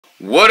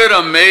What an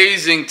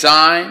amazing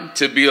time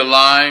to be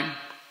alive,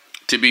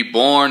 to be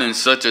born in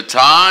such a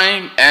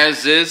time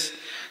as this,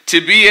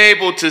 to be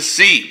able to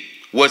see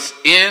what's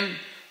in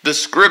the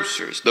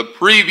scriptures, the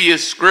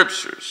previous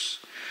scriptures.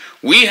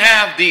 We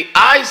have the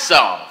eye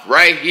salve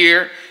right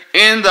here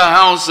in the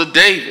house of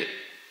David.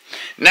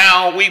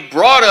 Now, we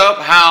brought up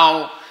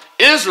how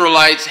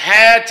Israelites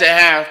had to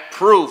have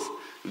proof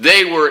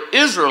they were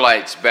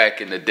Israelites back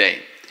in the day,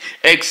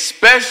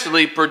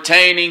 especially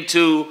pertaining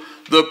to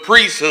the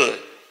priesthood.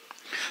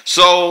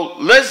 So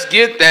let's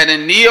get that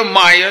in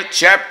Nehemiah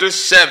chapter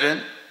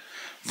 7,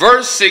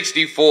 verse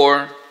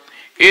 64.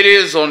 It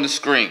is on the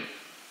screen.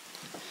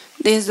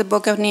 This is the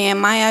book of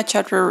Nehemiah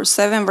chapter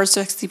 7, verse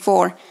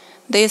 64.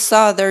 They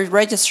saw their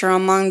register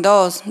among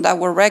those that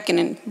were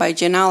reckoned by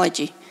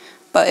genealogy,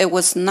 but it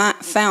was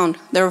not found.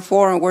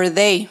 Therefore were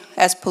they,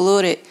 as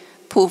polluted,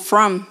 put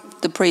from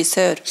the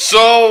priesthood.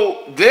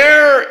 So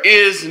there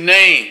is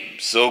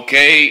names,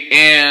 okay?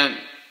 And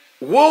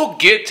we'll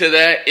get to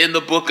that in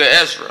the book of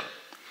Ezra.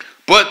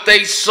 But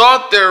they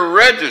sought their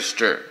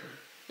register,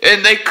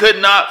 and they could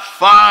not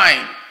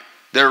find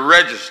their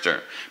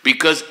register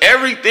because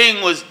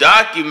everything was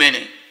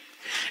documented.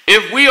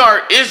 If we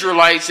are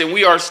Israelites and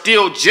we are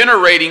still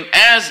generating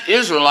as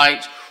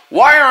Israelites,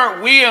 why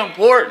aren't we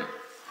important?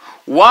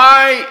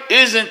 Why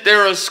isn't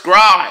there a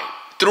scribe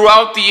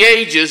throughout the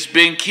ages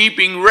been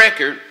keeping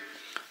record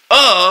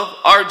of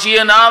our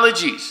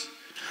genealogies?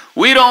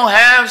 We don't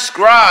have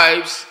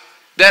scribes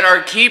that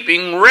are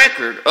keeping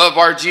record of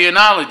our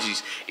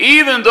genealogies.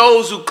 Even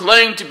those who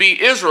claim to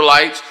be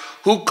Israelites,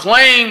 who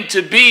claim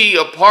to be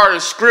a part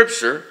of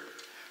Scripture,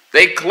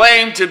 they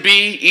claim to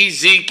be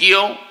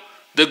Ezekiel,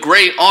 the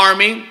great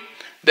army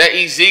that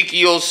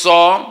Ezekiel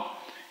saw,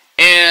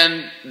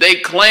 and they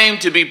claim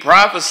to be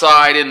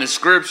prophesied in the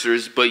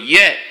Scriptures, but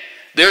yet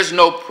there's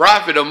no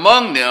prophet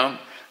among them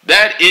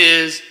that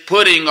is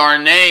putting our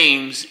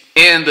names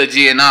in the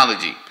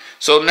genealogy.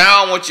 So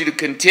now I want you to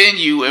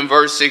continue in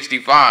verse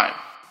 65.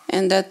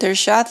 And that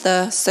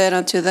Tirshatha said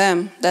unto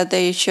them that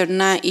they should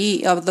not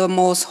eat of the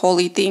most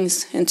holy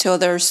things until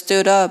there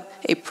stood up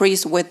a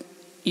priest with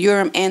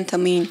Urim and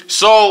Thummim.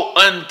 So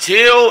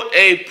until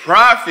a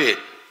prophet,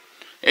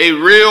 a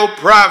real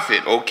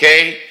prophet,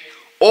 okay,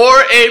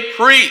 or a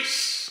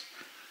priest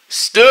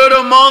stood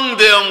among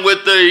them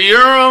with the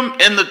Urim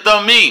and the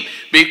Thummim,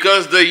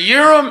 because the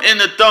Urim and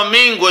the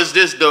Thummim was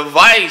this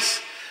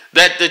device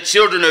that the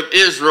children of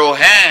Israel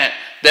had,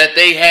 that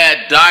they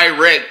had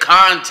direct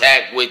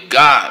contact with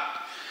God.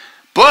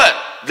 But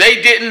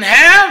they didn't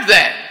have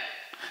that.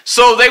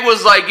 So they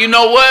was like, you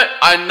know what?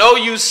 I know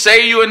you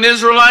say you're an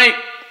Israelite.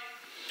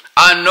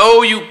 I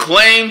know you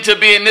claim to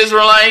be an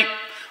Israelite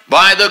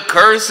by the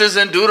curses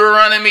in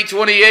Deuteronomy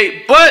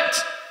 28.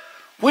 But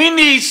we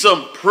need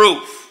some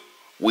proof.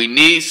 We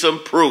need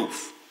some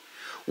proof.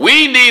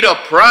 We need a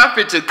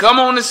prophet to come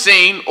on the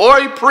scene or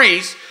a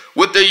priest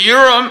with the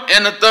Urim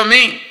and the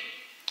Thummim.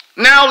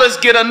 Now let's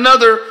get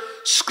another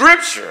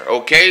scripture,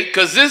 okay?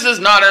 Because this is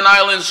not an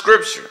island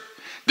scripture.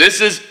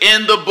 This is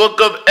in the book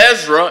of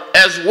Ezra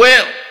as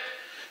well.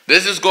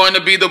 This is going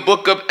to be the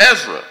book of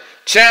Ezra,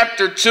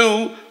 chapter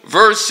 2,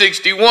 verse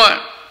 61.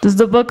 This is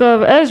the book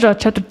of Ezra,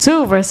 chapter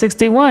 2, verse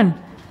 61.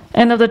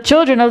 And of the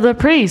children of the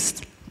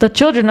priests, the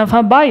children of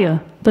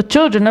Habiah, the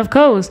children of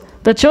Koz,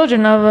 the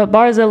children of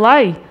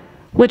Barzillai,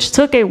 which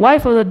took a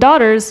wife of the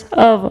daughters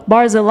of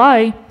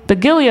Barzillai, the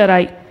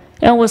Gileadite,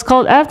 and was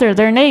called after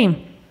their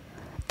name.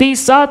 These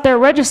sought their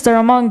register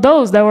among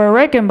those that were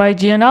reckoned by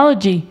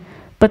genealogy,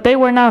 but they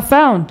were not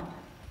found.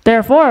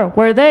 Therefore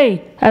were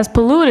they, as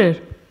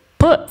polluted,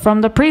 put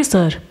from the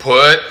priesthood.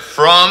 Put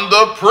from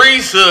the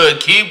priesthood.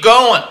 Keep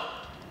going.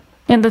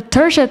 And the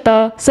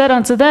Tirshatha said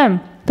unto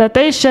them that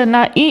they should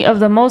not eat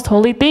of the most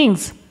holy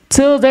things,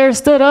 till there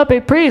stood up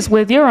a priest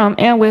with Urim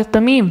and with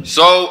Thummim.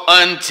 So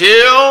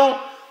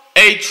until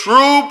a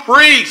true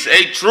priest,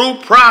 a true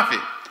prophet,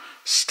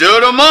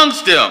 stood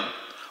amongst them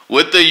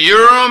with the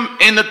Urim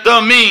and the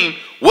Thummim,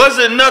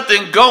 wasn't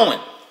nothing going.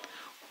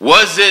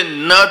 Wasn't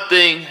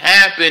nothing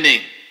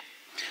happening.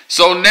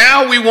 So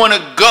now we want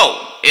to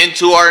go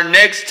into our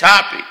next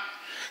topic.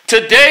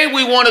 Today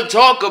we want to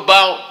talk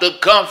about the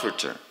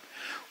Comforter.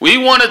 We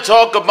want to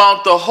talk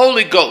about the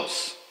Holy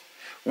Ghost,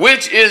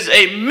 which is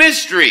a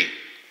mystery.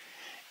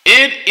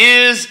 It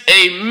is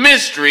a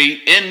mystery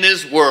in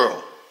this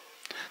world.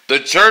 The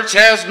church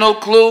has no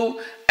clue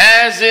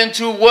as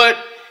into what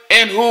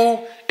and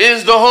who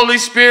is the Holy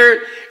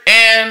Spirit.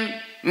 And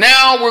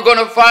now we're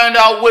going to find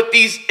out what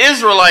these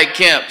Israelite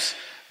camps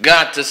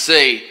got to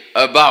say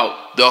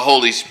about the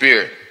Holy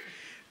Spirit.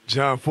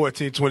 John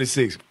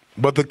 14:26.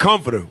 But the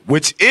Comforter,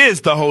 which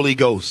is the Holy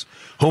Ghost,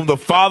 whom the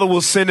Father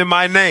will send in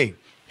my name,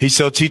 he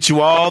shall teach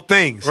you all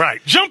things. Right.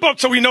 Jump up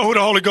so we know who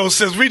the Holy Ghost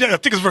says. Read that. I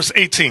think it's verse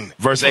 18.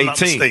 Verse 18. If I'm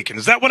not mistaken.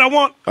 Is that what I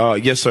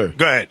want? Yes, sir.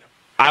 Go ahead.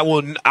 I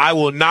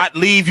will not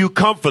leave you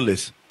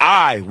comfortless.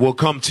 I will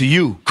come to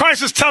you.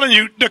 Christ is telling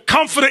you the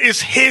Comforter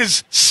is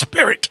his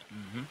Spirit.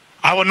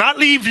 I will not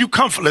leave you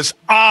comfortless.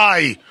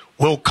 I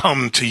will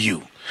come to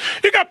you.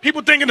 You got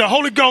people thinking the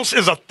Holy Ghost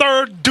is a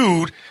third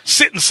dude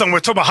sitting somewhere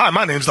talking about, hi,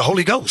 my name's the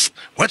Holy Ghost.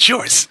 What's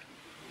yours?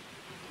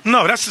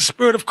 No, that's the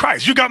Spirit of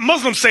Christ. You got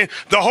Muslims saying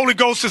the Holy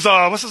Ghost is,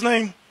 what's his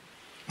name?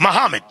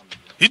 Muhammad.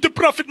 He's the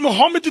Prophet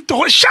Muhammad.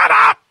 Shut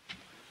up!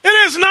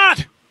 It is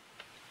not.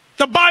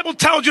 The Bible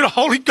tells you the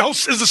Holy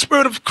Ghost is the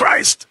Spirit of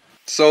Christ.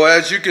 So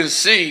as you can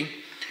see,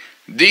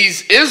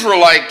 these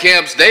Israelite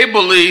camps, they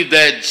believe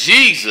that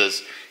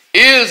Jesus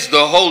is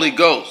the Holy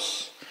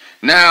Ghost.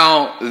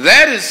 Now,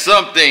 that is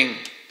something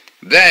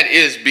that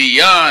is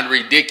beyond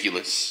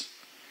ridiculous.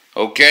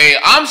 Okay,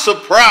 I'm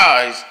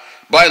surprised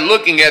by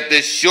looking at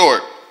this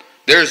short.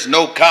 There's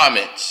no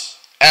comments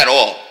at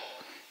all.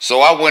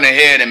 So I went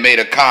ahead and made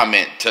a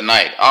comment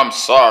tonight. I'm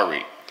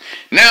sorry.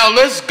 Now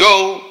let's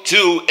go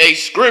to a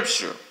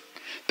scripture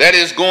that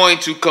is going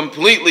to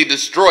completely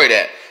destroy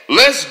that.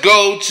 Let's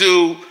go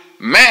to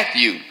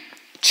Matthew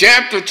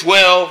chapter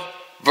 12,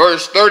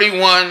 verse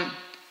 31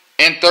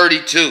 and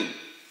 32.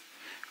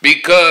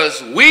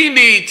 Because we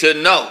need to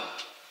know,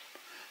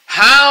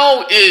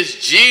 how is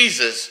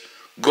Jesus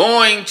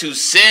going to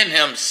send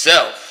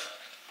himself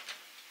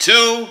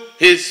to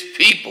his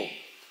people?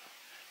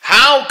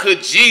 How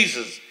could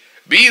Jesus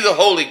be the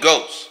Holy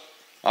Ghost?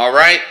 All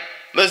right,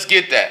 let's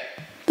get that.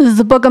 This is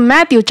the book of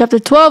Matthew, chapter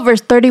 12,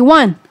 verse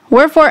 31.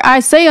 Wherefore I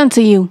say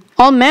unto you,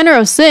 all manner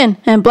of sin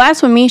and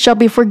blasphemy shall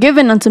be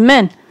forgiven unto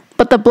men,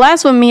 but the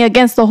blasphemy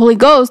against the Holy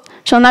Ghost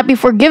shall not be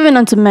forgiven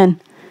unto men.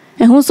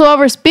 And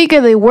whosoever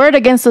speaketh a word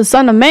against the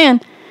Son of Man,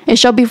 it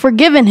shall be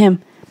forgiven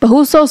him. But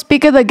whoso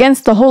speaketh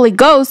against the Holy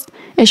Ghost,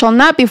 it shall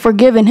not be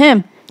forgiven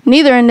him,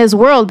 neither in this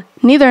world,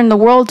 neither in the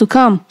world to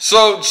come.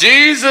 So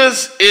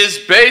Jesus is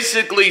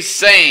basically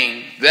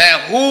saying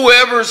that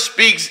whoever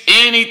speaks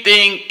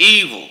anything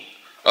evil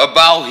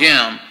about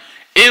him,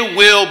 it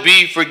will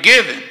be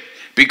forgiven.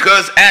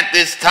 Because at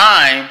this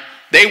time,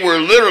 they were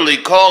literally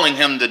calling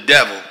him the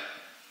devil.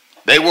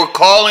 They were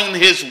calling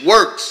his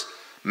works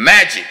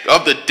magic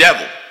of the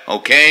devil.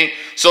 Okay,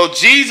 so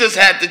Jesus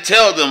had to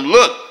tell them,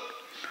 look,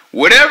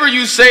 whatever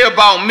you say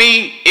about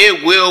me,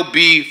 it will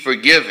be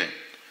forgiven.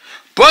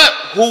 But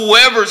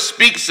whoever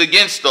speaks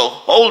against the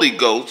Holy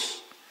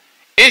Ghost,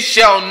 it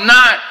shall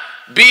not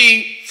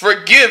be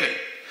forgiven.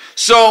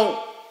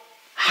 So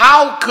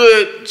how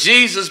could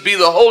Jesus be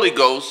the Holy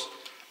Ghost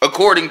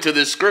according to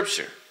this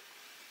scripture?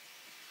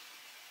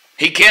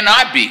 He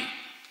cannot be.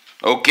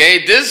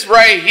 Okay, this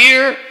right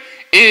here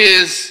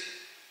is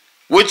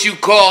what you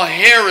call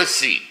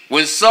heresy.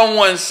 When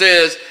someone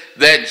says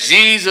that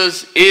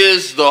Jesus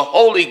is the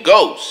Holy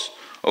Ghost,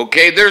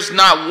 okay, there's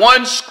not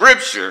one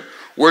scripture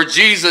where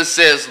Jesus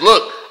says,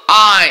 look,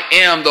 I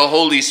am the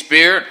Holy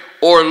Spirit,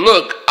 or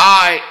look,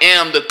 I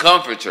am the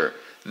Comforter.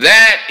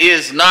 That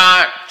is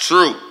not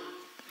true.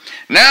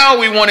 Now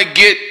we want to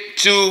get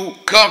to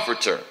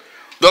Comforter.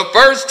 The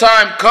first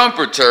time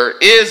Comforter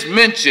is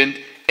mentioned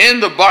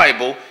in the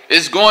Bible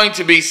is going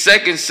to be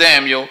 2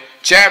 Samuel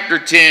chapter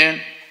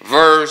 10,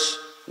 verse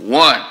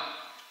 1.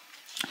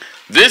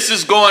 This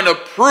is going to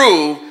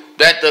prove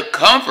that the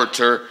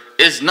Comforter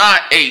is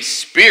not a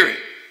spirit.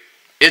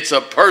 It's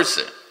a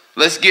person.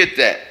 Let's get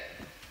that.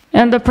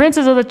 And the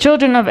princes of the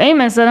children of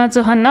Ammon said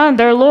unto Hanan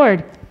their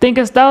lord,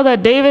 Thinkest thou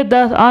that David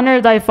doth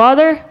honor thy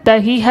father,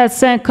 that he hath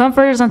sent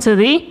comforters unto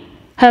thee?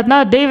 Hath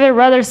not David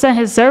rather sent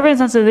his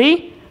servants unto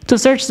thee, to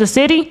search the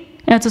city,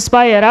 and to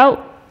spy it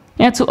out,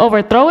 and to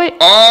overthrow it?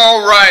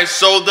 All right,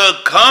 so the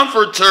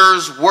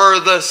comforters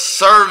were the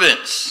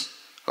servants,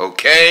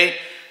 okay?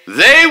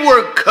 They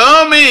were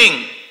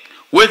coming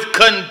with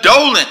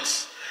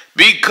condolence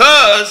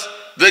because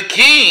the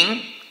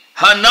king,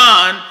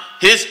 Hanan,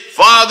 his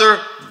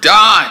father,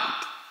 died.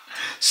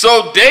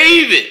 So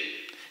David,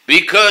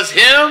 because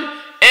him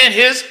and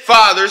his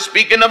father,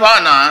 speaking of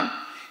Hanan,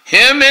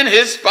 him and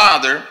his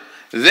father,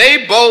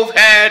 they both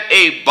had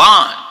a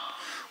bond.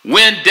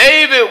 When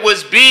David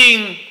was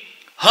being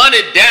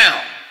hunted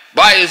down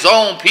by his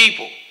own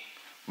people,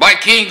 by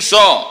King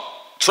Saul,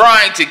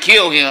 trying to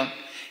kill him,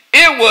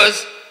 it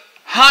was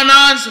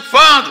Hanan's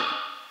father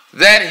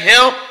that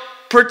helped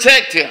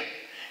protect him.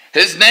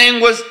 His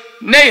name was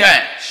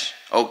Nahash.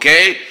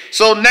 Okay,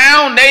 so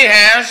now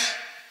Nahash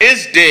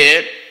is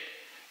dead,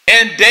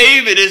 and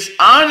David is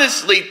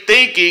honestly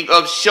thinking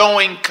of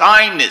showing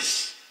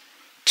kindness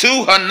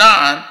to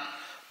Hanan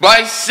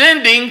by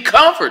sending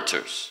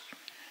comforters,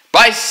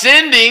 by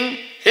sending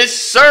his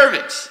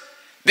servants.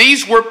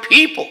 These were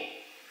people.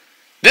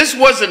 This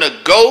wasn't a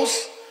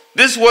ghost.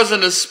 This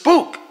wasn't a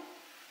spook.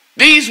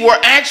 These were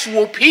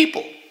actual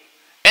people.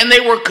 And they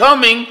were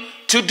coming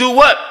to do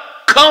what?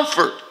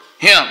 Comfort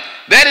him.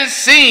 That is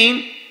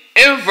seen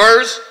in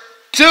verse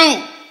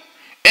 2.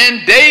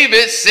 And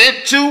David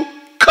sent to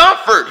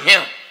comfort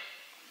him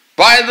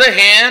by the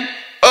hand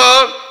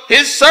of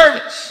his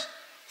servants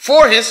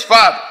for his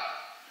father.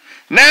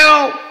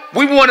 Now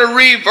we want to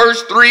read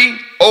verse 3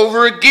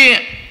 over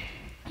again.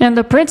 And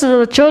the princes of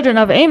the children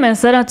of Ammon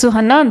said unto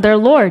Hanan their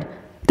lord,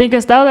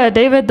 Thinkest thou that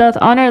David doth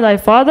honor thy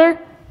father,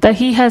 that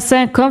he hath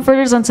sent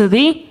comforters unto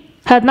thee?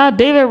 Had not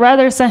David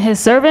rather sent his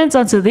servants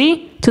unto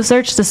thee, to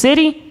search the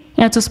city,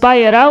 and to spy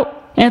it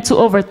out, and to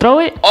overthrow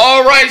it?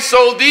 All right,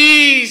 so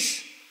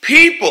these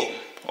people,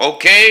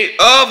 okay,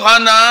 of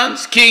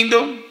Hanan's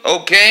kingdom,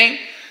 okay,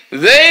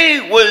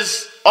 they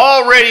was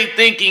already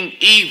thinking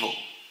evil.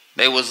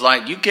 They was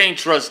like, you can't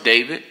trust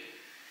David.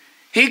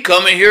 He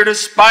coming here to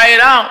spy it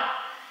out.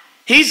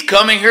 He's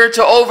coming here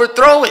to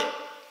overthrow it.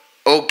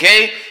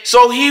 Okay?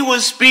 So he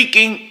was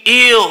speaking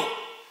ill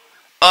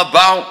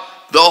about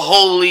the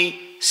Holy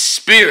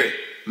Spirit,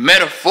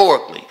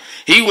 metaphorically.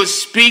 He was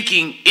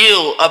speaking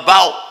ill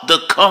about the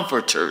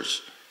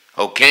comforters.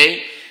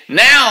 Okay?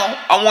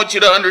 Now, I want you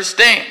to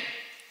understand.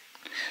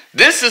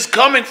 This is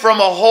coming from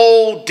a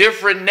whole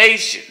different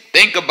nation.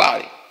 Think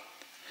about it.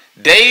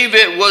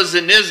 David was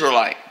an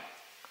Israelite.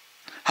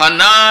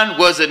 Hanan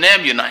was an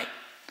Ammonite.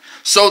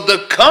 So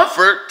the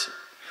comfort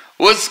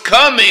was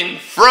coming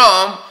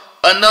from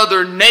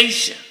another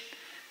nation.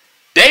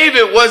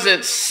 David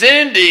wasn't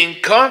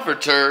sending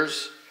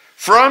comforters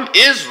from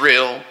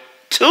Israel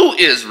to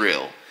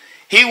Israel.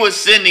 He was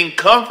sending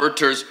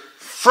comforters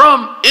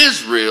from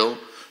Israel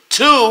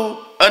to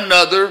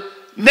another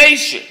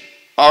nation.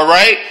 All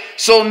right?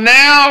 So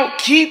now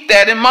keep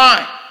that in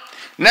mind.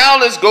 Now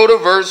let's go to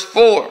verse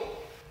 4.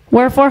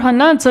 Wherefore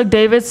Hanan took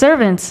David's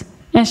servants,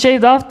 and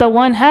shaved off the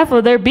one half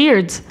of their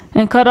beards,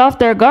 and cut off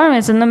their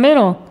garments in the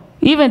middle,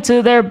 even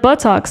to their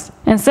buttocks,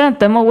 and sent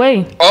them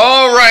away.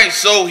 All right,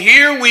 so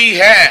here we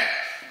have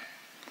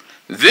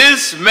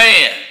this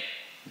man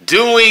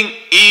doing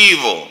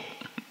evil.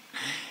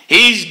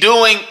 He's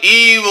doing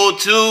evil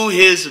to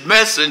his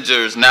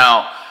messengers.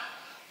 Now,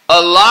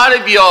 a lot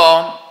of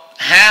y'all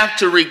have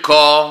to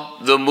recall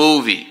the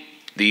movie,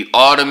 The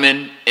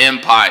Ottoman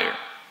Empire.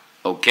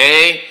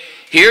 Okay?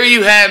 Here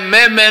you have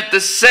Mehmet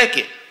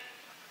II.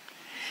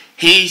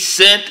 He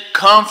sent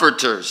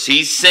comforters.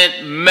 He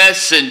sent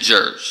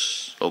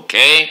messengers.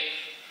 Okay?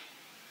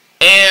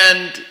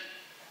 And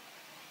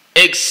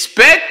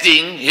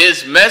expecting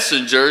his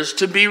messengers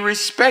to be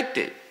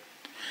respected.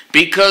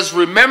 Because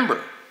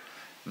remember,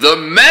 the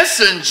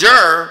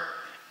messenger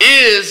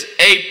is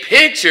a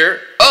picture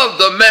of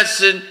the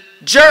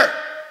messenger.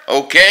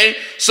 Okay?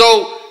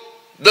 So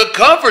the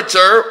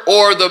comforter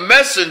or the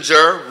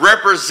messenger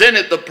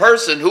represented the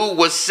person who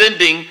was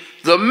sending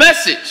the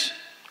message.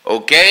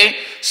 Okay?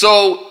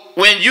 So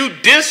when you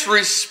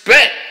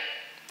disrespect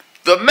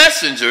the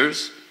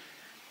messengers,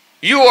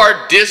 you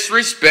are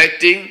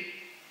disrespecting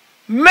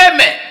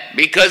Mehmet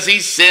because he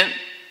sent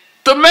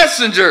the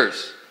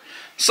messengers.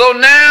 So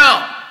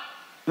now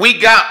we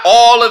got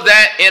all of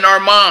that in our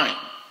mind.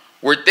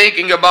 We're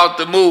thinking about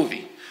the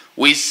movie.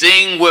 We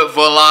seen what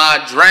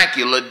Vlad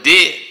Dracula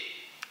did.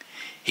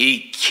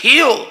 He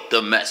killed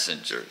the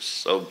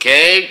messengers,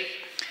 okay?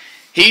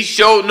 He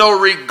showed no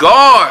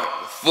regard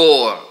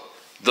for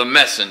the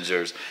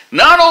messengers.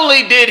 Not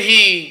only did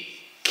he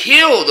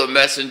kill the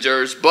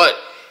messengers, but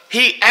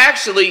he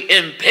actually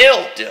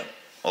impaled them,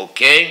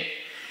 okay?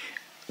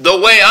 The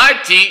way I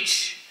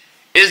teach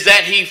is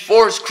that he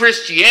forced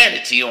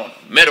Christianity on them.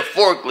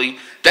 Metaphorically,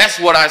 that's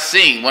what I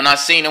seen when I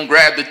seen him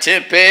grab the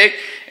tent peg.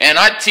 And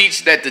I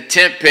teach that the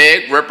tent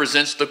peg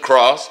represents the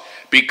cross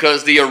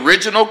because the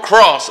original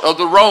cross of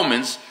the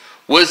Romans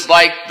was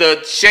like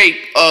the shape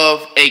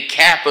of a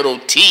capital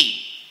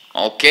T.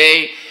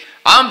 Okay?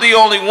 I'm the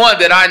only one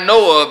that I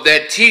know of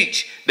that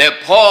teach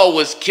that Paul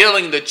was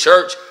killing the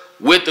church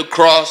with the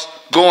cross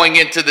going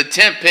into the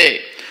tent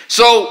peg.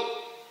 So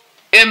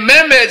in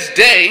Mehmet's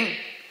day,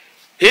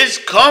 his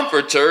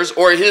comforters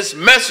or his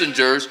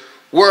messengers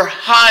were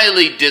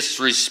highly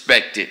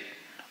disrespected.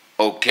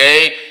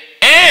 Okay?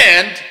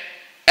 And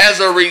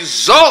as a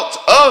result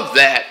of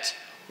that,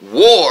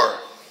 war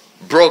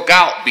broke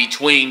out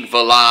between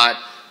Vlad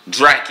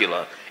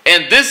Dracula.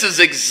 And this is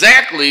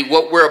exactly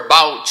what we're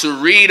about to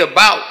read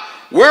about.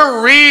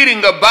 We're reading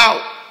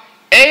about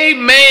a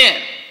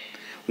man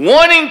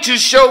wanting to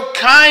show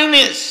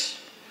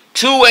kindness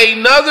to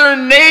another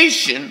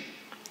nation,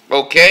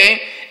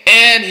 okay,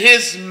 and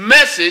his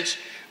message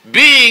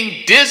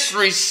being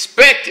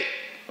disrespected,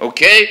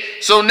 okay?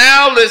 So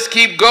now let's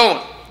keep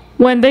going.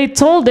 When they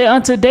told it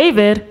unto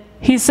David,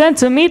 he sent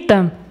to meet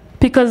them,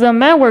 because the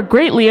men were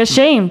greatly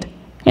ashamed.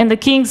 And the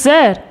king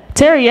said,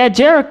 Tarry at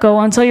Jericho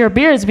until your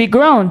beards be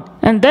grown,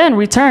 and then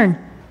return.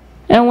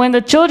 And when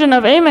the children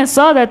of Ammon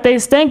saw that they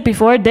stank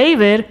before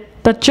David,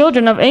 the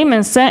children of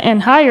Ammon sent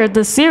and hired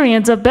the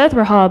Syrians of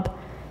Beth-Rehob,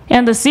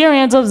 and the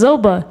Syrians of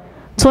Zobah,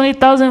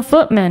 20,000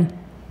 footmen,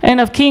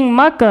 and of King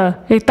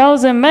Makkah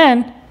 1,000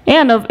 men,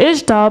 and of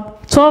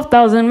Ishtab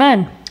 12,000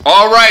 men.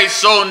 All right,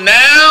 so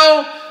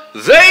now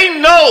they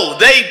know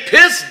they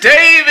pissed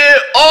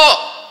David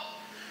off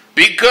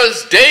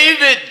because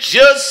David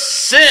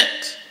just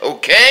sent,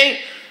 okay,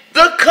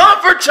 the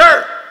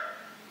comforter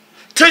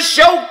to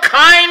show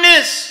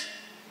kindness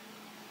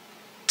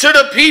to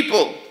the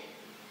people.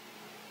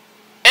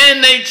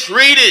 And they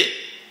treated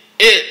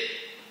it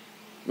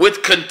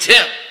with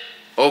contempt,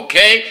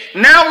 okay?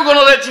 Now we're going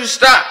to let you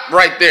stop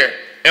right there.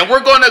 And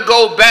we're going to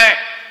go back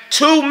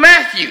to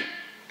Matthew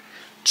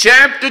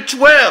chapter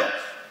 12,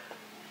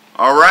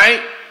 all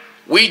right?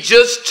 We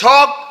just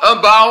talked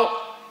about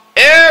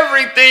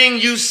everything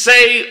you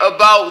say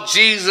about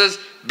Jesus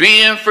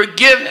being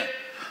forgiven.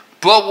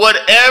 But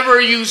whatever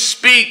you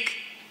speak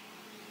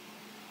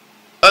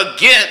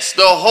against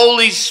the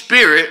Holy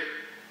Spirit,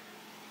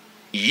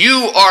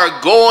 you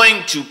are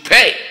going to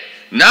pay.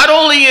 Not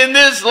only in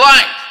this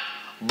life,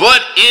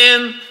 but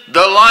in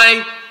the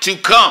life to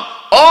come.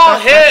 All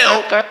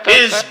hell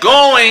is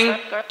going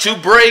to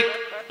break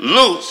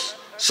loose.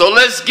 So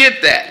let's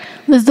get that.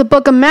 This is the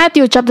book of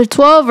Matthew, chapter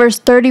 12, verse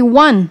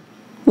 31.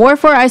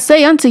 Wherefore I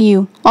say unto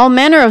you, all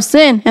manner of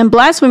sin and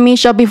blasphemy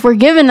shall be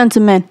forgiven unto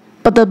men,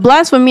 but the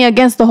blasphemy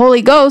against the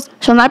Holy Ghost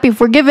shall not be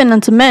forgiven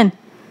unto men.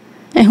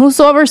 And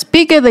whosoever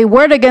speaketh a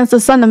word against the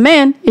Son of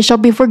Man, it shall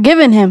be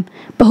forgiven him.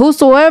 But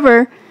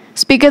whosoever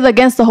speaketh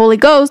against the Holy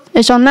Ghost,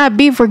 it shall not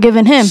be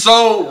forgiven him.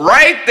 So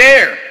right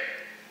there,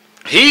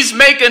 he's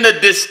making a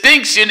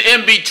distinction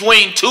in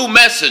between two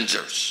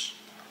messengers.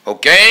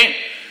 Okay?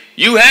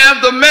 You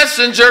have the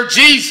messenger,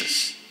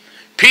 Jesus.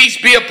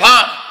 Peace be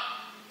upon him.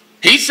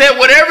 He said,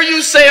 whatever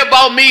you say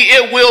about me,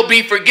 it will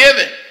be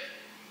forgiven.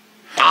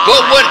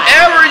 But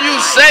whatever you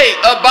say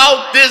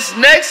about this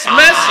next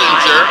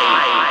messenger,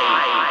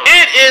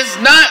 it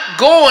is not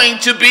going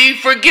to be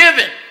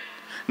forgiven.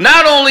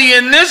 Not only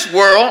in this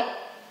world,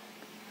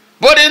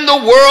 but in the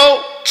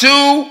world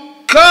to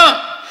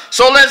come.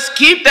 So let's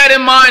keep that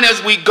in mind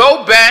as we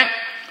go back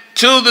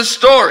to the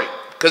story,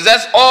 because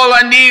that's all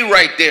I need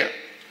right there.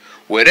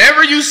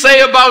 Whatever you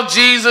say about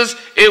Jesus,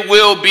 it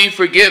will be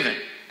forgiven.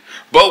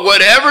 But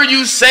whatever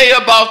you say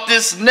about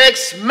this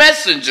next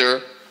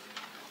messenger,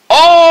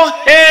 all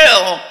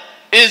hell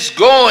is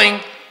going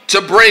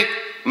to break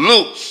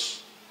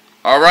loose.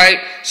 All right?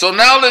 So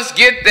now let's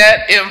get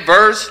that in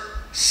verse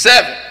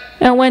 7.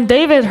 And when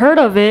David heard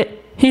of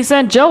it, he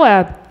sent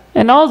Joab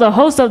and all the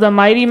host of the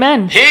mighty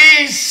men.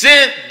 He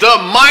sent the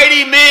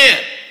mighty men.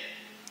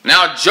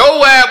 Now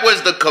Joab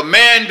was the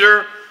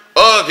commander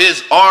of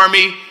his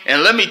army.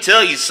 And let me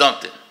tell you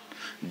something.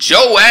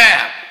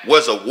 Joab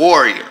was a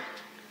warrior.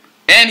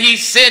 And he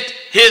sent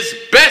his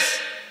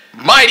best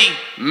mighty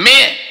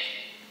men.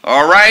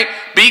 All right?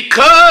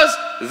 Because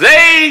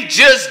they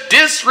just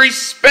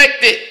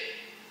disrespected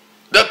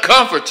the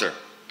comforter.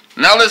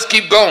 Now let's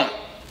keep going.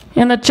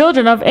 And the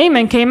children of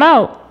Ammon came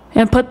out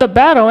and put the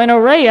battle in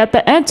array at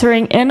the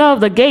entering in of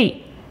the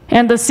gate.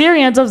 And the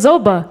Syrians of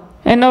Zobah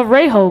and of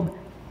Rehob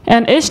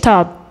and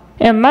Ishtab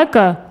and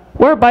Mecca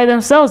were by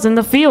themselves in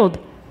the field.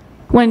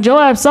 When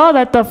Joab saw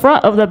that the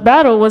front of the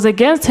battle was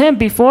against him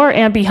before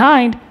and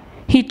behind,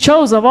 he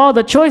chose of all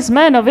the choice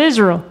men of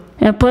Israel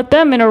and put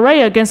them in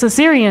array against the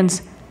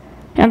Syrians.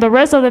 And the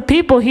rest of the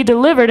people he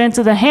delivered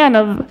into the hand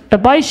of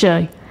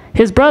Abishai,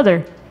 his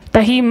brother,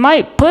 that he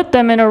might put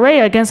them in array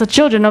against the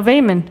children of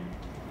Ammon.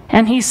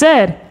 And he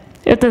said,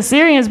 if the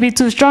Syrians be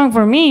too strong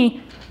for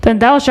me, then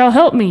thou shalt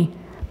help me.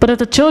 But if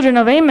the children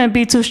of Ammon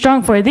be too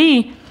strong for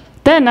thee,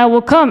 then I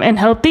will come and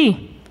help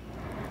thee.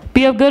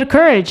 Be of good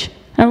courage,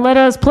 and let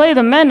us play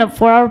the men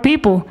for our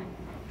people,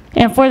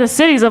 and for the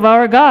cities of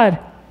our God,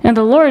 and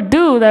the Lord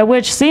do that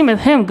which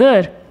seemeth him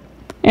good.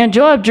 And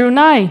Joab drew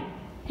nigh,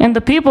 and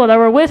the people that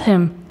were with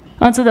him,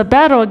 unto the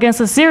battle against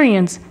the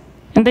Syrians,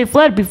 and they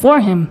fled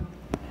before him.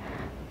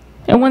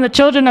 And when the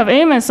children of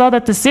Ammon saw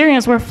that the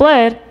Syrians were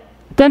fled,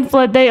 then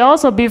fled they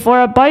also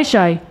before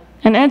Abishai,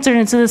 and entered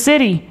into the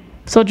city.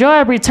 So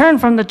Joab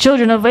returned from the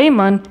children of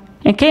Ammon,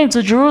 and came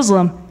to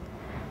Jerusalem.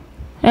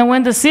 And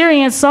when the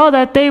Syrians saw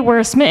that they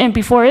were smitten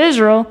before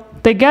Israel,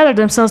 they gathered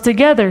themselves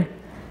together.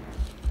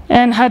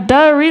 And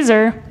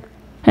Hadarezer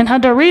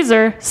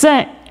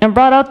sent and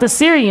brought out the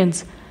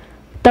Syrians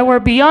that were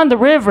beyond the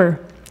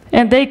river,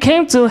 and they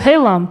came to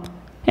Helam,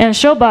 and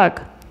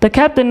Shobach, the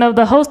captain of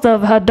the host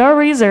of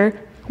Hadarezer,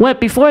 went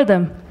before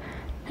them.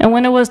 And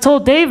when it was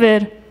told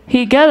David,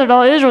 he gathered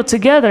all Israel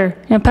together,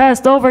 and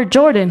passed over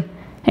Jordan,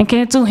 and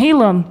came to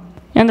Helam.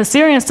 And the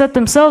Syrians set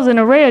themselves in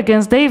array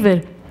against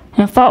David,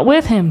 and fought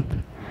with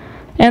him.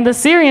 And the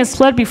Syrians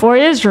fled before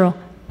Israel,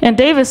 and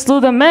David slew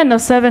the men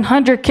of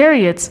 700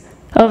 chariots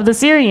of the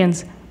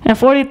Syrians, and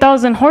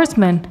 40,000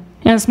 horsemen,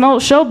 and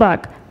smote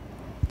Shobach,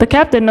 the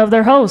captain of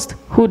their host,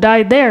 who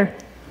died there.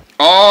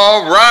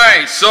 All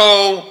right,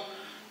 so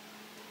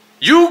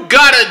you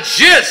got a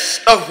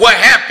gist of what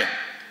happened.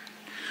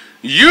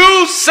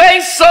 You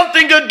say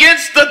something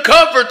against the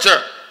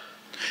comforter,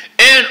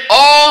 and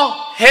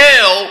all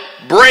hell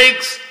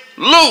breaks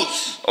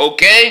loose,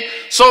 okay?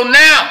 So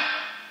now,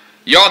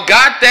 y'all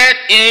got that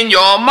in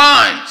your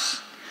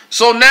minds.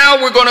 So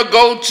now we're going to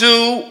go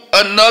to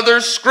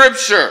another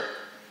scripture,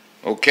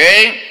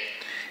 okay?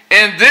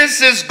 And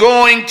this is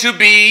going to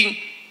be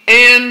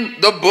in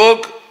the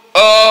book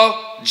of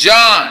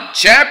John,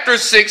 chapter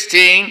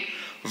 16,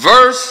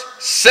 verse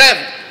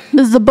 7.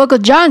 This is the book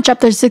of John,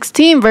 chapter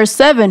 16, verse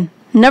 7.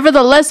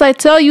 Nevertheless, I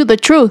tell you the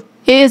truth.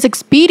 It is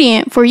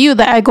expedient for you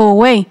that I go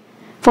away.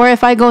 For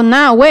if I go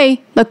not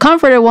away, the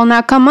Comforter will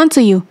not come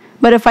unto you.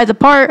 But if I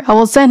depart, I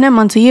will send him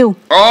unto you.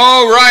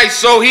 All right,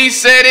 so he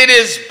said it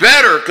is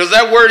better, because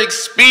that word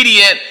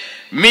expedient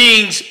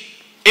means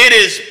it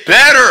is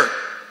better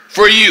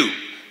for you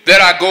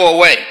that I go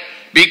away.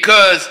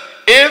 Because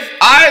if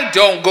I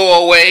don't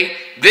go away,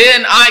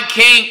 then I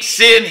can't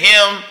send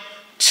him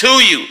to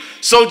you.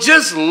 So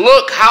just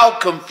look how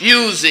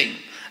confusing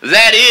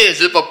that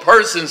is if a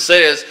person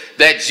says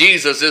that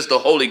Jesus is the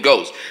Holy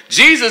Ghost.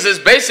 Jesus is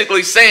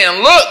basically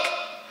saying, look,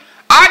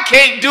 I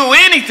can't do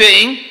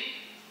anything,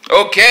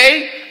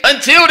 okay,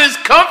 until this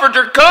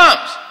comforter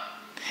comes.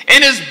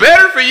 And it's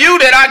better for you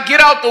that I get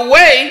out the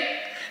way,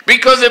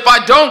 because if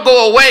I don't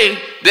go away,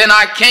 then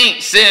I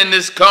can't send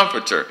this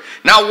comforter.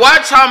 Now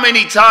watch how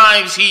many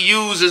times he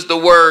uses the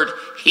word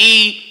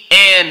he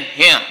and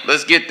him.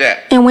 Let's get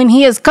that. And when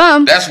he is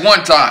come, that's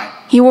one time.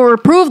 He will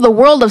reprove the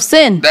world of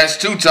sin. That's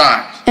two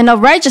times. And of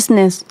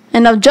righteousness,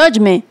 and of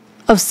judgment.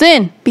 Of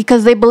sin,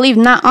 because they believe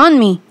not on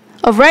me.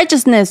 Of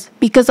righteousness,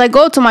 because I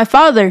go to my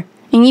Father,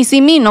 and ye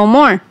see me no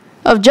more.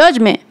 Of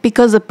judgment,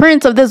 because the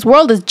prince of this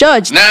world is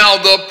judged. Now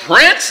the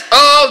prince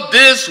of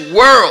this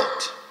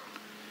world,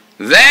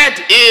 that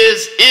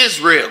is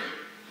Israel.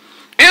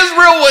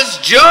 Israel was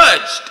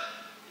judged.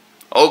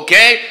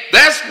 Okay?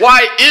 That's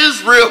why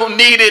Israel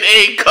needed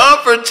a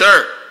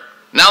comforter.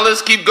 Now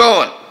let's keep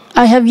going.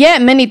 I have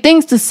yet many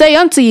things to say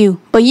unto you,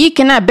 but ye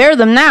cannot bear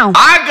them now.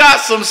 I got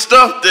some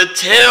stuff to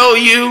tell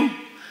you.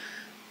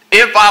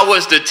 If I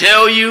was to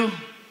tell you,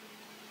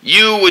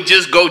 you would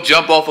just go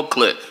jump off a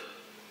cliff.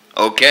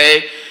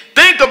 Okay?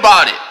 Think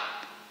about it.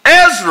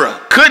 Ezra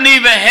couldn't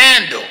even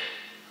handle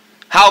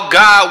how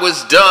God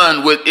was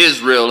done with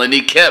Israel, and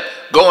he kept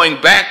going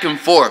back and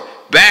forth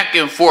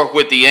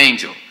with the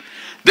angel.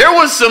 There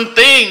were some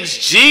things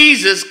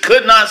Jesus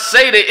could not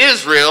say to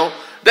Israel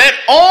that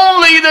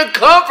only the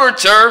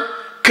Comforter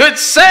could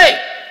say.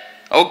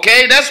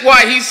 Okay, that's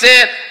why he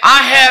said,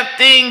 I have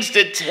things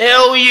to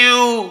tell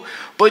you,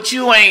 but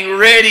you ain't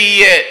ready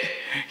yet.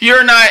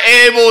 You're not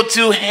able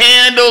to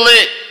handle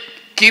it.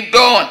 Keep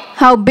going.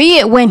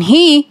 Howbeit when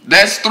he,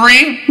 that's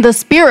 3, the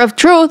Spirit of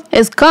truth,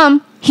 is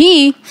come,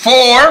 he,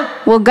 4,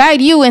 will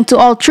guide you into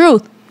all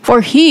truth.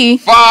 For he,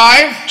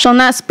 5, shall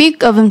not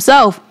speak of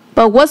himself,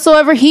 but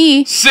whatsoever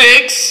he,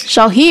 6,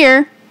 shall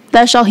hear,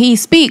 that shall he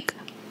speak.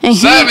 And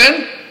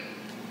 7,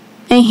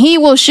 he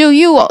will shew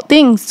you all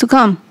things to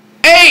come.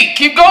 8,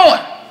 keep going.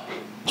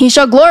 He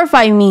shall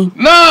glorify me.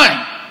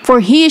 9, for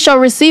he shall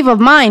receive of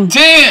mine.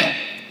 10,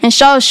 and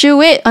shall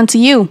shew it unto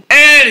you.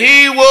 And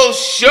he will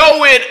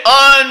show it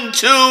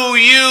unto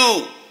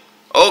you.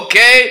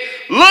 Okay?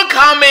 Look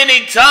how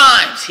many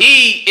times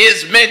he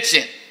is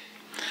mentioned.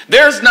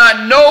 There's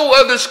not no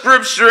other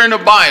scripture in the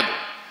Bible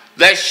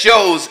that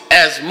shows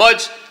as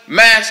much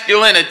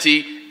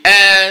masculinity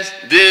as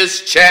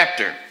this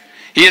chapter.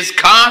 He is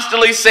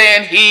constantly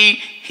saying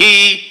he.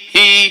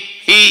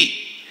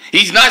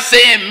 He's not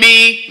saying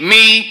me.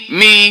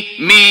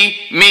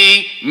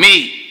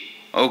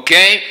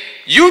 Okay?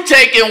 You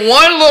taking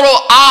one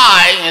little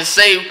I and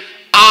say,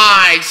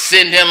 I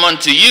send him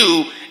unto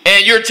you,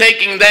 and you're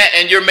taking that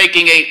and you're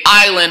making an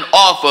island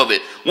off of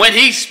it. When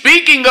he's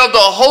speaking of the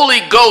Holy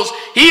Ghost,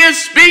 he is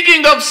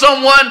speaking of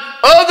someone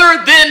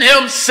other than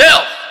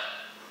himself,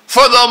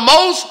 for the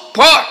most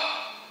part.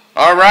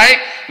 All right?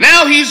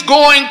 Now he's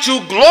going to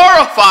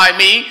glorify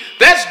me.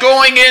 That's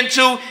going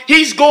into,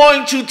 he's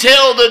going to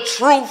tell the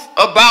truth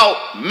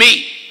about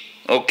me.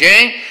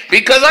 Okay?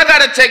 Because I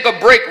got to take a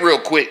break real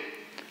quick.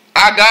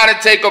 I got to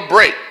take a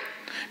break.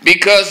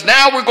 Because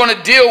now we're going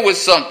to deal with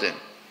something.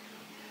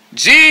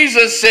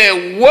 Jesus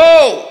said,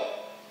 woe,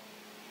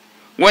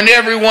 when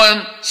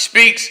everyone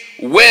speaks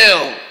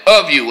well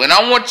of you. And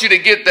I want you to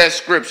get that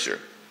scripture.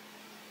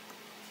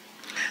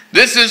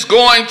 This is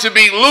going to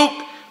be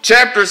Luke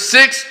chapter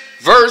 6,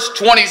 verse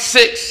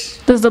 26.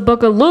 This is the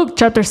book of Luke,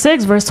 chapter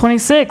 6, verse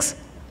 26.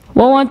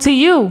 Woe unto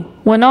you,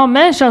 when all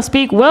men shall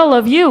speak well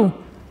of you,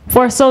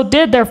 for so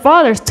did their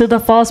fathers to the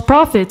false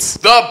prophets.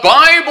 The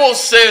Bible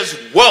says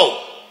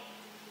woe.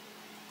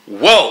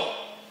 Woe.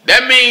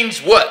 That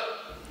means what?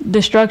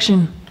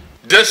 Destruction.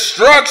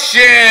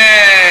 Destruction.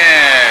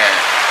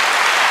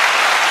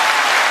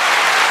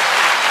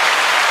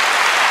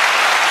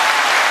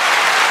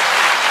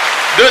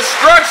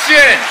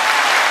 Destruction.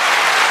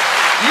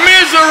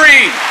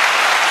 Misery.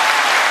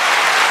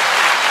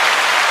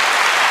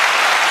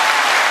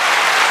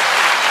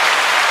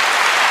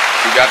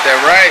 You got that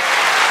right?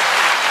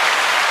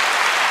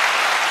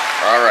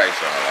 All right,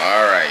 y'all.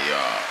 All right,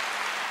 y'all.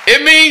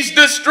 It means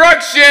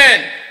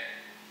destruction.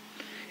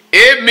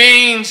 It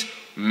means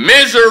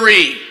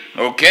misery.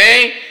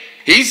 Okay?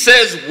 He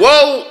says,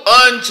 woe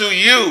unto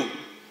you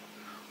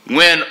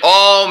when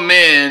all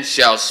men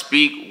shall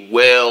speak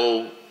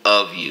well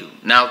of you.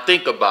 Now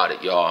think about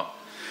it, y'all.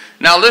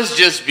 Now let's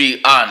just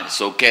be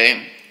honest,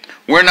 okay?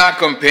 We're not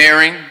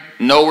comparing.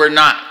 No, we're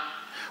not.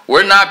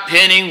 We're not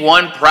pinning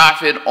one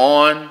prophet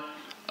on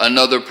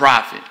another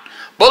prophet.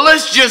 But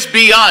let's just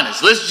be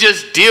honest. Let's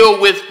just deal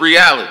with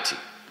reality.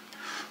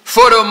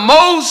 For the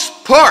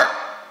most part,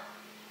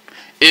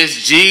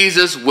 is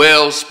Jesus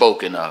well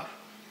spoken of?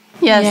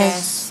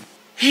 Yes.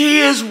 He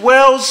is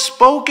well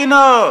spoken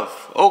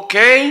of,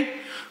 okay?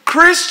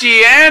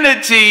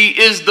 Christianity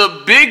is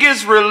the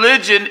biggest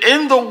religion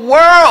in the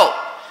world,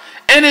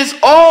 and it's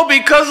all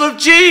because of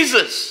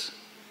Jesus.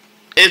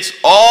 It's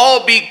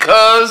all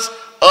because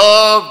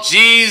of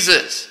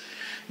Jesus.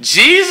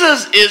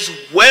 Jesus is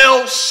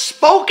well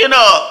spoken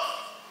of.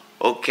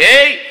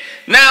 Okay?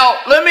 Now,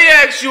 let me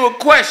ask you a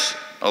question.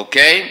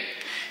 Okay?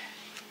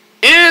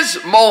 Is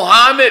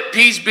Muhammad,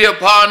 peace be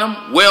upon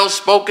him, well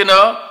spoken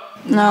of?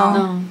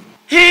 No.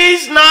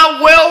 He's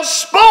not well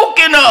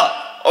spoken of.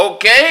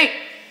 Okay?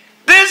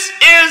 This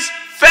is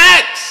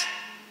facts.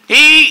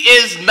 He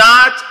is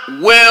not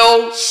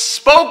well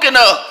spoken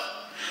of.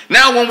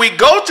 Now, when we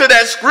go to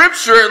that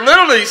scripture, it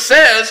literally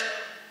says,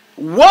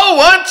 woe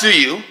unto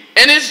you,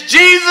 and it's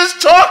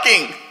Jesus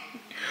talking.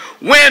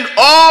 When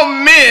all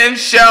men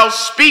shall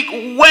speak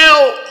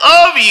well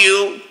of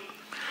you,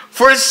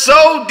 for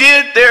so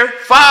did their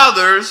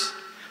fathers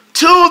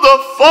to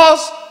the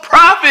false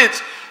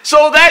prophets.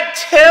 So that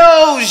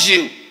tells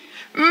you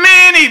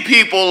many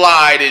people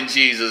lied in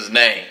Jesus'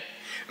 name.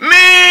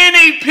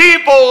 Many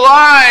people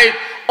lied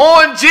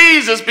on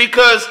Jesus,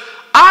 because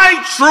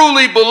I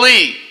truly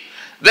believe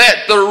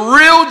that the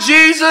real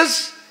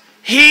Jesus,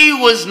 he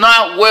was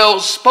not well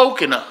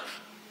spoken of.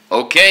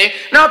 Okay?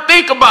 Now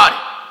think about it.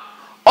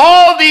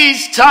 All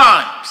these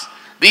times,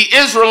 the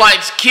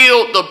Israelites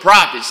killed the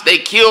prophets. They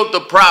killed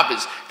the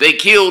prophets. They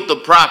killed the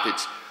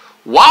prophets.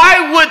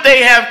 Why would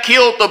they have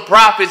killed the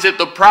prophets if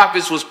the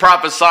prophets was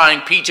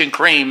prophesying peach and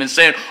cream and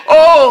saying,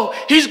 oh,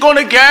 he's going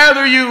to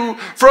gather you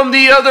from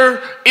the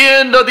other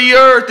end of the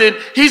earth, and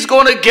he's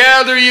going to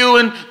gather you,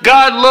 and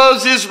God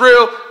loves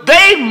Israel?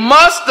 They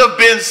must have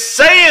been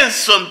saying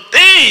some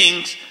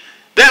things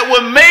that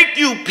would make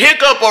you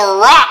pick up a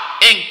rock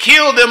and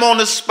kill them on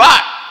the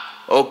spot.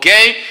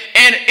 Okay?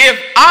 And if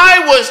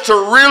I was to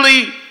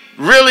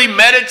really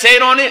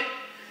meditate on it,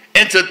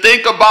 and to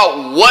think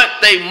about what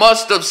they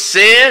must have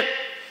said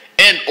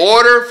in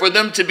order for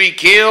them to be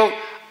killed,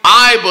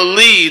 I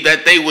believe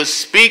that they were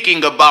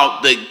speaking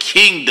about the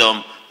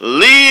kingdom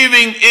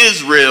leaving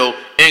Israel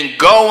and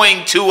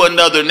going to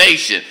another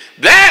nation.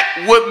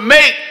 That would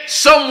make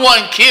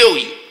someone kill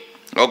you.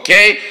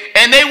 Okay?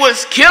 And they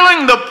was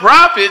killing the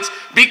prophets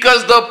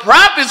because the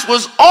prophets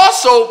was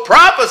also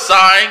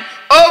prophesying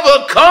of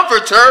a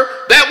comforter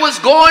that was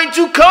going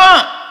to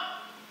come.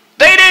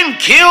 They didn't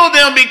kill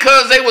them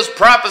because they was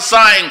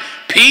prophesying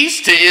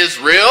peace to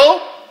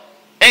Israel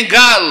and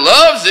God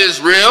loves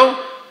Israel.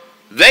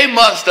 They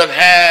must have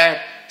had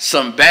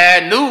some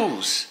bad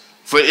news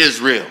for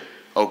Israel,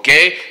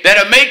 okay?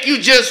 That'll make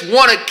you just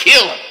want to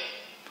kill them.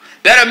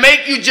 That'll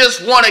make you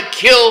just want to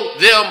kill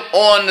them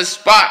on the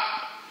spot,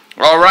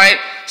 all right?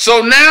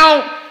 So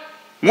now,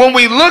 when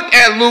we look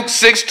at Luke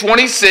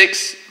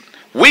 6:26,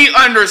 we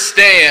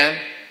understand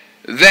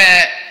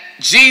that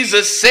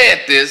Jesus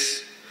said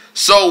this,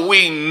 so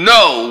we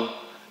know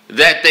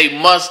that they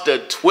must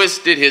have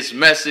twisted his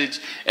message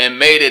and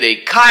made it a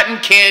cotton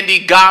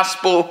candy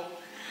gospel.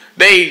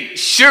 They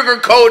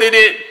sugarcoated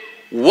it,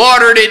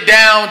 watered it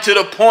down to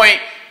the point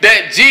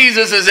that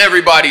Jesus is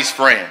everybody's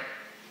friend.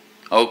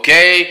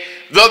 Okay?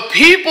 The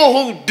people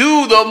who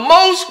do the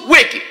most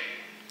wicked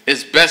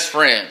is best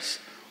friends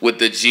with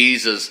the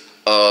Jesus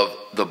of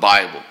the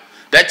Bible.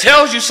 That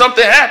tells you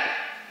something happened.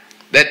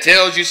 That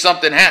tells you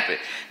something happened.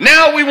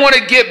 Now we want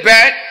to get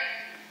back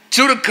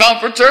to the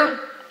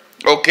Comforter,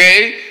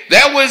 okay?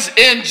 That was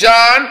in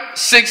John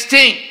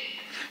 16.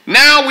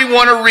 Now we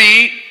want to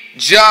read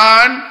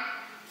John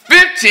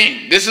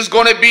 15. This is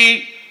going to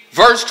be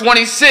verse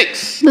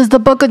 26. This is the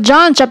book of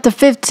John, chapter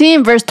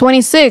 15, verse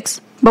 26.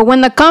 But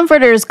when the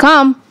Comforter is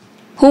come,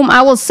 whom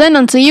I will send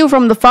unto you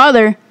from the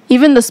Father,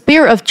 even the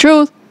Spirit of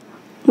truth,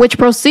 which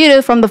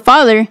proceedeth from the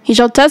Father, he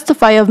shall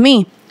testify of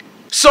me.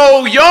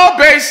 So y'all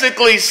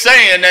basically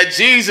saying that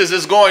Jesus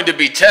is going to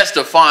be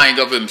testifying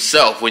of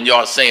himself when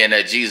y'all saying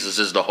that Jesus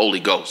is the Holy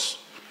Ghost.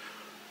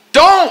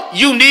 Don't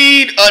you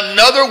need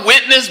another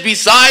witness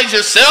besides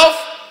yourself?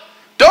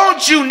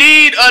 Don't you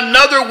need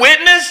another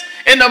witness?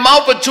 In the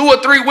mouth of 2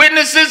 or 3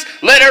 witnesses,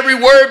 let every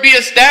word be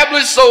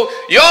established. So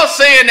y'all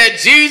saying that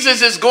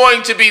Jesus is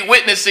going to be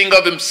witnessing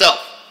of himself.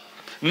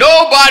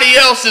 Nobody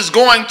else is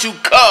going to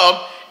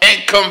come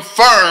and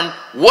confirm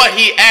what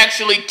he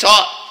actually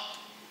taught.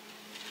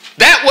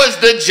 That was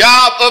the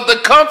job of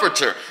the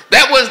Comforter.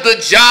 That was the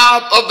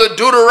job of the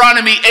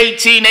Deuteronomy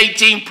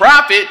 18:18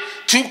 prophet,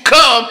 to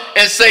come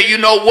and say, you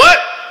know what?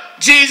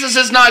 Jesus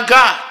is not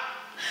God.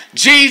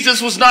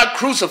 Jesus was not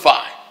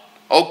crucified.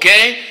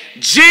 Okay?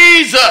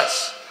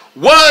 Jesus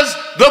was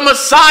the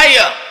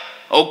Messiah.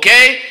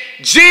 Okay?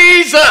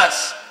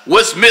 Jesus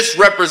was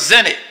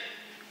misrepresented.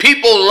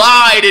 People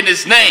lied in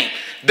his name.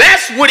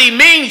 That's what he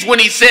means when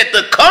he said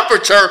the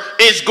Comforter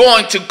is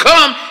going to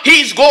come.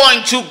 He's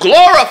going to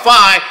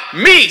glorify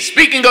me.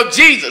 Speaking of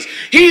Jesus,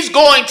 he's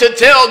going to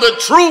tell the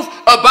truth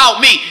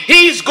about me.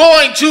 He's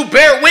going to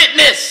bear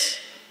witness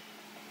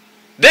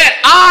that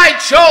I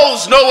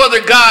chose no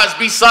other gods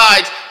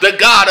besides the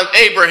God of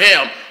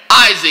Abraham,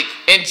 Isaac,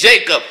 and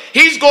Jacob.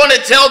 He's going to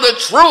tell the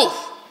truth.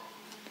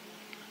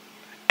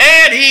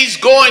 And he's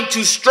going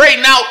to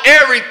straighten out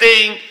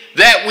everything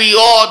that we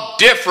all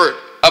differed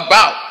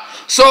about.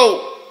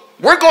 So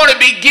we're going to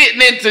be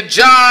getting into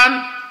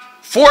John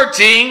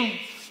 14,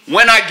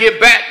 when I get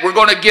back, we're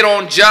going to get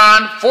on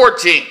John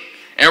 14.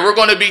 And we're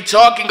going to be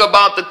talking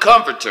about the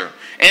Comforter.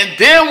 And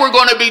then we're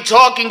going to be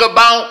talking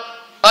about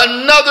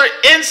another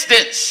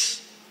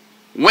instance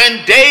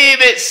when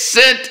David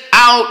sent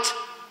out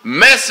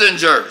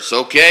messengers.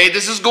 Okay,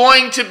 this is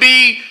going to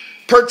be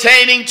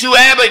pertaining to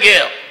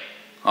Abigail.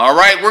 All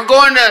right, we're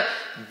going to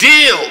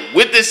deal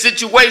with this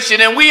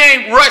situation, and we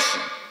ain't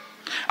rushing.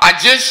 I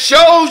just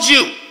showed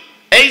you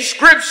a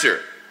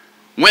scripture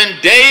when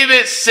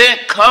David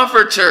sent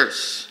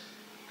comforters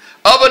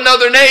of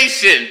another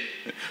nation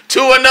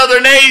to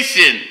another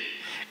nation,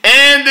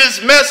 and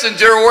this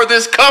messenger or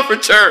this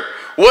comforter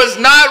was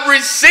not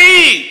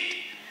received.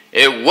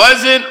 It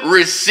wasn't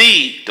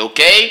received,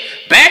 okay?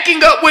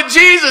 Backing up what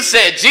Jesus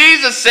said.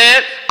 Jesus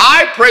said,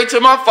 I pray to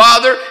my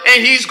Father,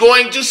 and he's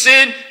going to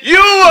send you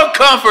a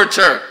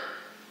comforter.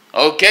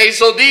 Okay,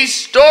 so these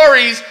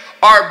stories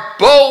are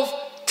both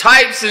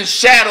types and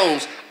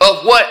shadows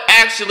of what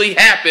actually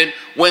happened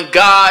when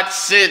God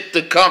sent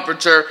the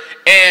comforter.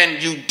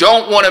 And you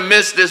don't want to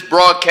miss this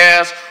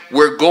broadcast.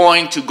 We're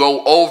going to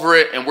go over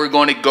it, and we're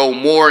going to go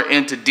more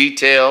into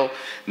detail.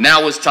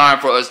 Now it's time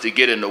for us to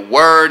get in the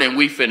Word, and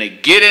we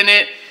finna get in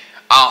it.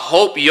 I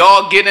hope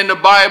y'all get in the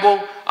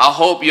Bible. I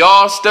hope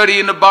y'all study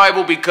in the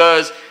Bible,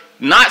 because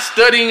not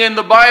studying in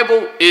the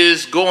Bible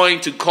is going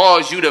to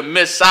cause you to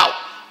miss out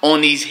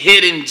on these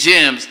hidden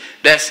gems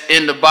that's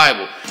in the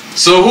Bible.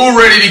 So who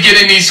ready to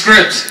get in these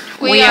scripts?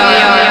 We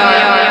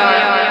are.